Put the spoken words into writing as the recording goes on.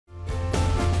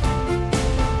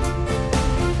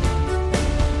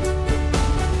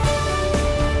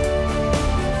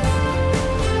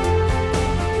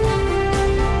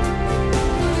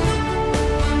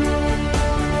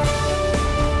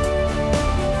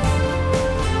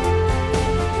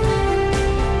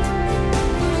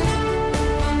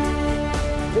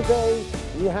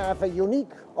have a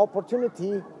unique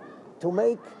opportunity to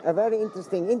make a very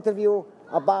interesting interview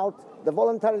about the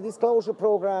voluntary disclosure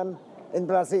program in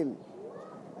Brazil.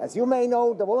 As you may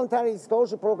know, the voluntary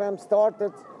disclosure program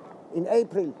started in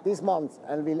April this month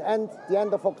and will end the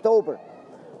end of October.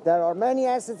 There are many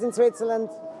assets in Switzerland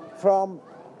from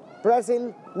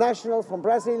Brazil, nationals from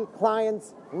Brazil,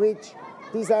 clients, which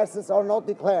these assets are not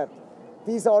declared.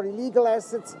 These are illegal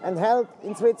assets and held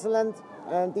in Switzerland,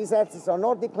 and these assets are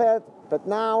not declared, but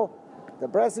now the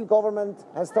Brazil government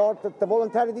has started the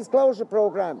voluntary disclosure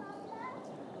program.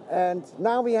 And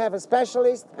now we have a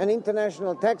specialist, an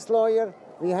international tax lawyer.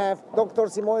 We have Dr.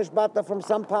 Simoes Bata from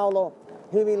São Paulo.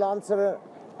 He will answer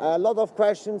a lot of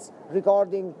questions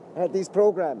regarding this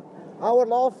program. Our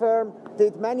law firm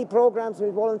did many programs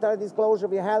with voluntary disclosure.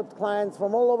 We helped clients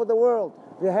from all over the world.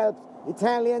 We helped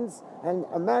Italians and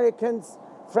Americans,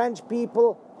 French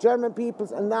people, German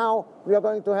peoples, and now we are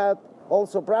going to help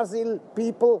also Brazil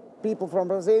people from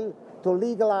Brazil to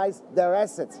legalize their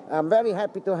assets. I'm very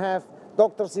happy to have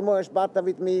Dr. Simoes Bata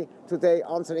with me today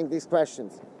answering these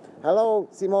questions. Hello,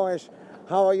 Simoes.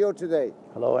 How are you today?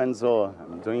 Hello, Enzo.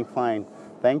 I'm doing fine.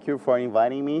 Thank you for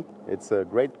inviting me. It's a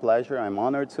great pleasure. I'm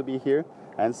honored to be here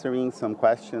answering some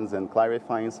questions and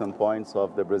clarifying some points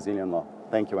of the Brazilian law.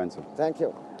 Thank you, Enzo. Thank you.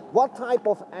 What type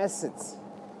of assets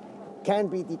can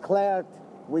be declared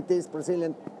with this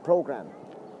Brazilian program?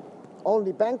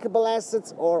 Only bankable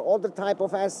assets or other type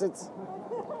of assets?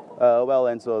 Well,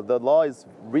 Enzo, the law is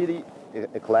really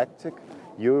eclectic.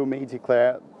 You may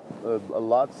declare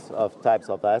lots of types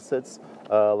of assets,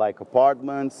 like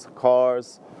apartments,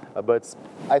 cars, but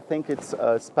I think it's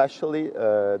especially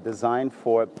designed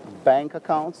for bank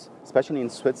accounts, especially in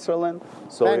Switzerland.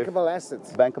 So bankable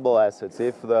assets. Bankable assets.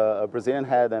 If the Brazilian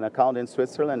had an account in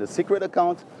Switzerland, a secret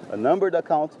account, a numbered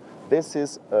account, this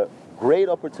is a great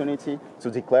opportunity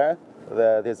to declare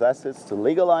these assets, to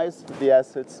legalize the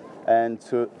assets, and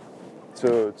to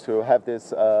have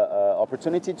this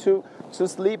opportunity to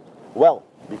sleep well.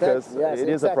 Because yes, it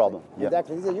is a problem. Yeah.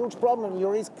 Exactly, it's a huge problem. You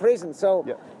risk prison. So,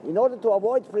 in order to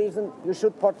avoid prison, you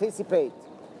should participate.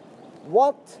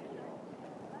 What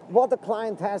a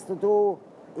client has to do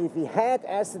if he had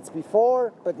assets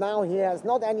before, but now he has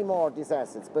not anymore these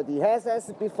assets, but he has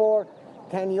assets before,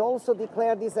 can he also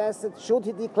declare these assets? Should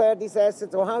he declare these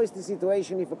assets? Or how is the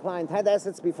situation if a client had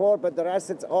assets before, but their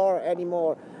assets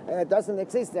doesn't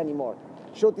exist anymore?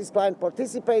 Should this client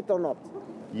participate or not?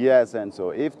 Yes, and so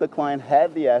if the client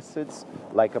had the assets,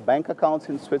 like a bank account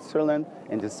in Switzerland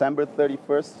in December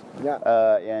 31st,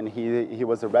 and he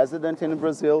was a resident in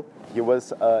Brazil, he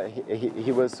was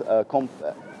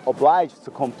obliged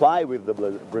to comply with the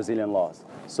Brazilian laws.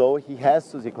 So he has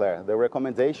to declare. The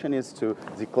recommendation is to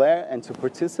declare and to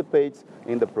participate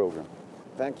in the program.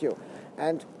 Thank you.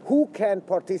 And who can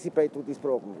participate to this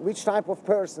program? Which type of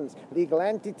persons? Legal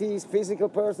entities, physical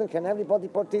persons? Can everybody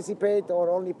participate, or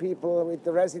only people with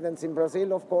the residence in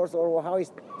Brazil, of course, or how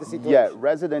is the situation? Yeah,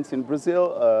 residents in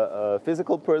Brazil,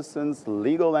 physical persons,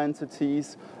 legal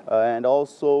entities, and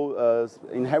also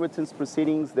inheritance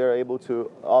proceedings. They're able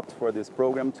to opt for this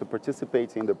program, to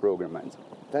participate in the program.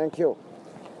 Thank you.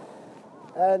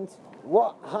 And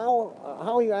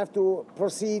how you have to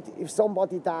proceed if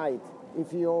somebody died?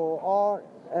 If you are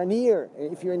an heir,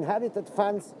 if you inherited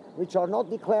funds which are not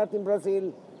declared in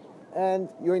Brazil and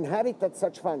you inherited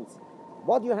such funds,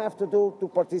 what do you have to do to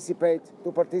participate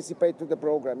to the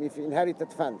program if you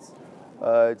inherited funds?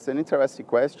 It's an interesting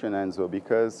question, Enzo,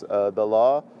 because the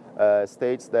law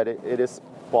states that it is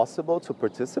possible to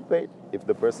participate if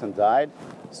the person died.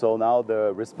 So now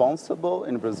the responsible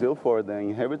in Brazil for the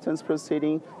inheritance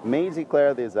proceeding may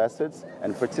declare these assets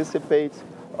and participate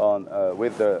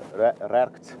with the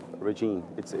RERCT regime.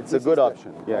 It's a good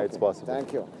option. Yeah, okay. It's possible.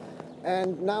 Thank you.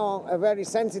 And now a very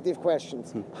sensitive question.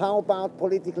 How about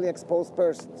politically exposed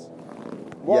persons?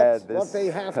 What they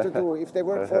have to do if they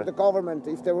work for the government,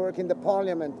 if they work in the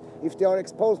parliament, if they are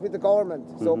exposed with the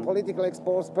government. So politically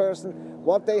exposed person,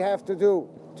 what they have to do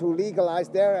to legalize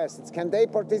their assets. Can they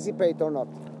participate or not?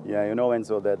 Yeah, you know,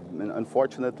 Enzo, that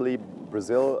unfortunately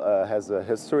Brazil has a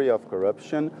history of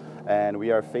corruption, and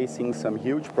we are facing some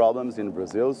huge problems in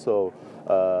Brazil. So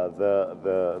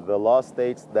the law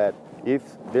states that if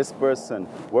this person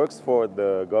works for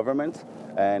the government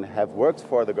and have worked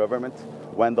for the government,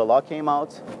 when the law came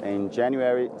out in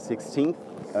January 16th,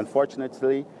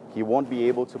 unfortunately, he won't be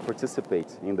able to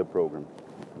participate in the program.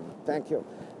 Thank you.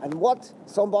 And what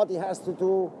somebody has to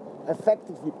do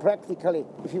effectively, practically,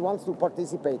 if he wants to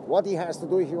participate, what he has to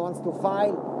do if he wants to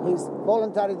file his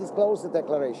voluntary disclosure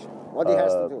declaration? What he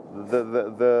has to do?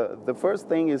 The first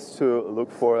thing is to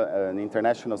look for an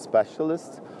international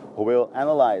specialist who will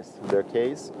analyze their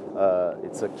case.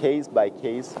 It's a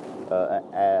case-by-case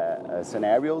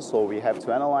scenario, so we have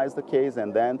to analyze the case,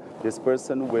 and then this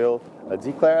person will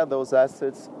declare those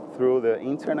assets through the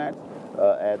internet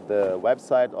at the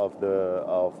website of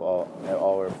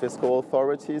our fiscal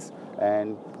authorities,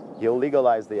 and he'll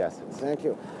legalize the assets. Thank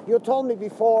you. You told me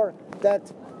before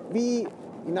that we,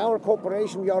 in our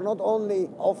corporation, we are not only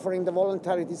offering the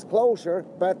voluntary disclosure,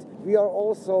 but we are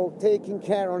also taking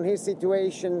care on his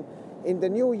situation in the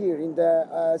new year, in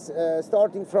the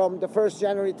starting from the 1st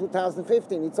January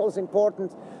 2015. It's also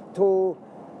important to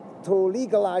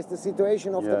legalize the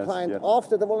situation of the client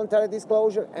after the voluntary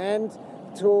disclosure, and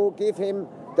to give him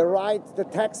the right, the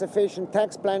tax-efficient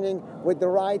tax planning with the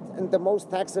right and the most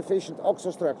tax-efficient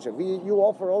OXO structure. You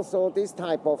offer also this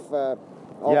type of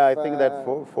yeah, I think that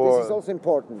this is also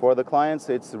important. For the clients,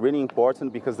 it's really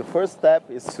important, because the first step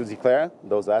is to declare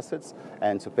those assets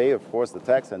and to pay, of course, the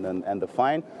tax and the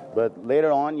fine. But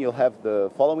later on, you'll have the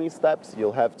following steps.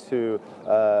 You'll have to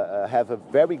have a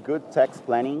very good tax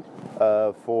planning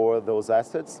for those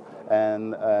assets.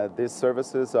 And these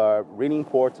services are really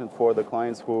important for the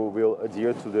clients who will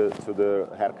adhere to the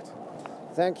RERCT.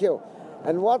 Thank you.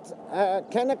 And what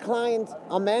can a client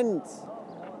amend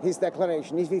his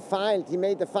declaration? If he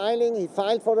made the filing, he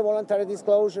filed for the voluntary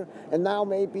disclosure, and now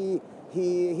maybe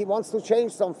he wants to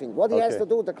change something. What he has to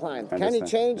do, the client? Can he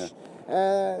change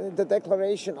the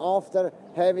declaration after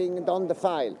having done the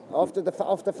file, after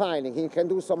the filing? He can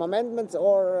do some amendments,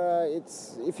 or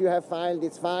if you have filed,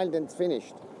 it's filed and it's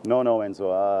finished. No,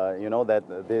 Enzo. You know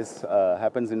that this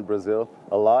happens in Brazil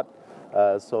a lot.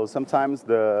 So sometimes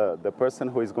the person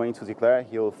who is going to declare,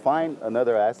 he'll find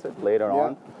another asset later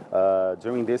on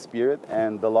during this period,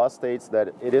 and the law states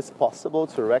that it is possible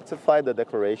to rectify the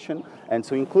declaration and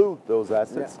to include those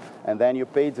assets, and then you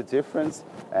pay the difference,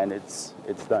 and it's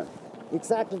done.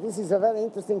 Exactly. This is a very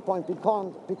interesting point,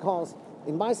 because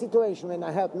in my situation, when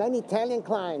I had many Italian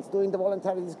clients doing the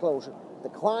voluntary disclosure, the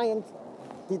client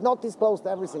did not disclose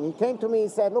everything. He came to me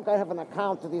and said, look, I have an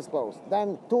account to disclose.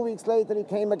 Then 2 weeks later, he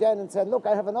came again and said, look,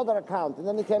 I have another account. And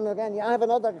then he came again, I have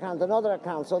another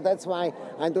account. So that's why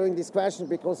I'm doing this question,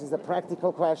 because it's a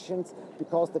practical question,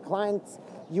 because the clients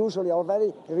usually are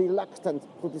very reluctant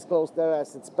to disclose their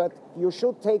assets. But you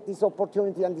should take this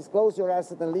opportunity and disclose your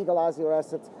asset and legalize your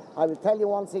assets. I will tell you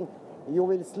one thing, you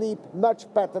will sleep much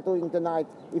better during the night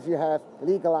if you have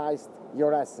legalized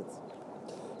your assets.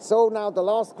 So now the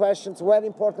last questions, very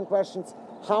important questions.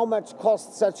 How much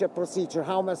costs such a procedure?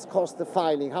 How much costs the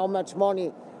filing? How much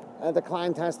money the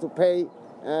client has to pay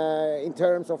in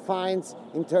terms of fines,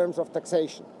 in terms of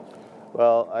taxation?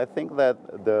 Well, I think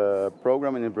that the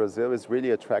program in Brazil is really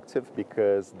attractive,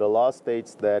 because the law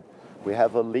states that we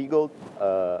have a legal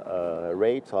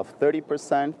rate of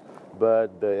 30%,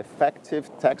 but the effective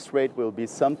tax rate will be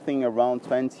something around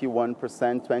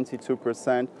 21%,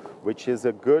 22%, which is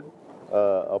a good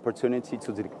opportunity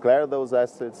to declare those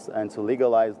assets and to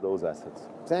legalize those assets.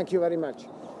 Thank you very much.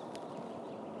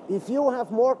 If you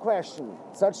have more questions,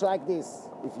 such like this,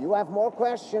 if you have more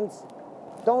questions,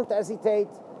 don't hesitate.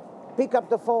 Pick up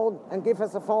the phone and give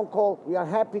us a phone call. We are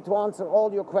happy to answer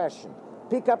all your questions.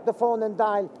 Pick up the phone and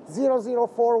dial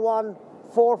 0041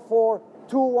 44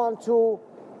 212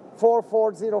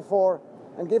 4404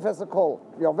 and give us a call.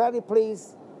 We are very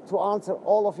pleased to answer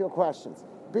all of your questions.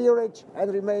 Be rich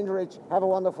and remain rich. Have a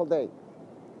wonderful day.